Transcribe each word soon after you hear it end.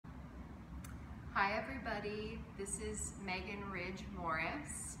Hi everybody, this is Megan Ridge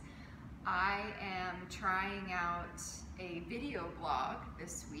Morris. I am trying out a video blog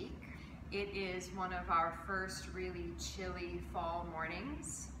this week. It is one of our first really chilly fall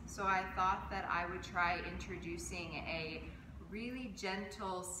mornings, so I thought that I would try introducing a really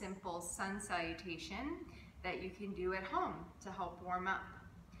gentle, simple sun salutation that you can do at home to help warm up.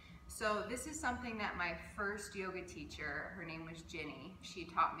 So this is something that my first yoga teacher, her name was Ginny, she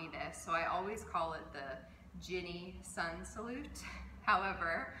taught me this, so I always call it the Ginny sun salute.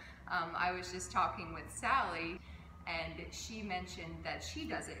 However, I was just talking with Sally and she mentioned that she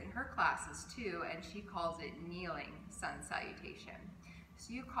does it in her classes too, and she calls it kneeling sun salutation.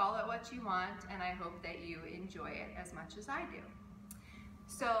 So you call it what you want, and I hope that you enjoy it as much as I do.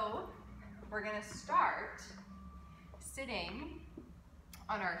 So we're gonna start sitting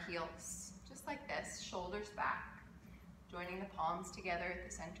on our heels, just like this, shoulders back, joining the palms together at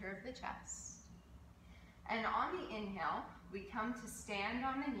the center of the chest. And on the inhale, we come to stand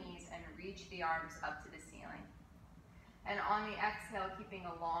on the knees and reach the arms up to the ceiling. And on the exhale, keeping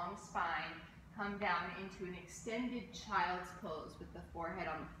a long spine, come down into an extended child's pose with the forehead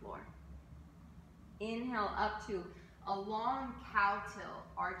on the floor. Inhale up to a long cow tilt,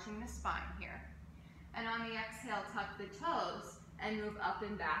 arching the spine here. And on the exhale, tuck the toes and move up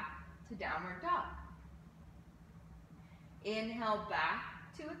and back to downward dog. Inhale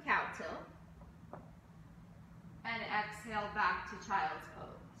back to a cow tilt, and exhale back to child's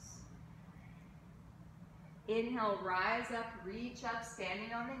pose. Inhale, rise up, reach up,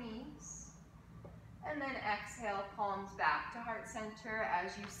 standing on the knees, and then exhale, palms back to heart center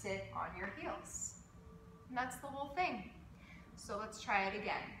as you sit on your heels. And that's the whole thing. So let's try it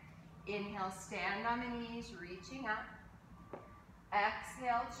again. Inhale, stand on the knees, reaching up.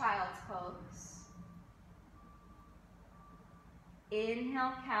 Exhale, child's pose.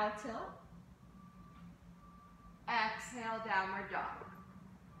 Inhale, cow tilt. Exhale, downward dog.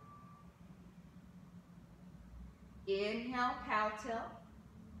 Inhale, cow tilt.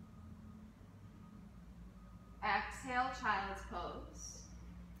 Exhale, child's pose.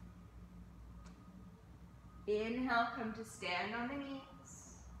 Inhale, come to stand on the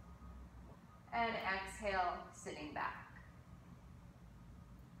knees. And exhale, sitting back.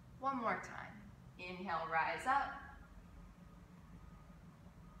 One more time. Inhale, rise up.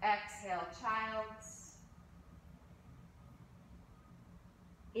 Exhale, child's.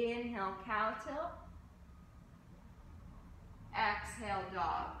 Inhale, cow tilt. Exhale,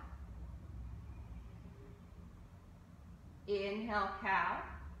 dog. Inhale, cow.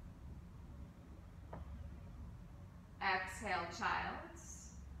 Exhale, child's.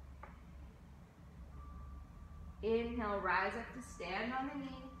 Inhale, rise up to stand on the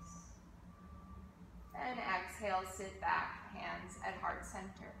knees. And exhale, sit back, hands at heart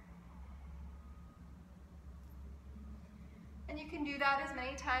center. And you can do that as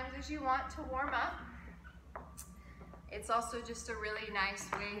many times as you want to warm up. It's also just a really nice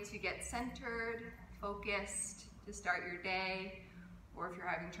way to get centered, focused, to start your day, or if you're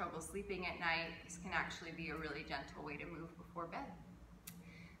having trouble sleeping at night, this can actually be a really gentle way to move before bed.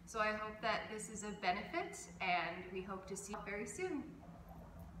 So I hope that this is of benefit, and we hope to see you very soon.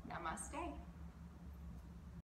 Namaste.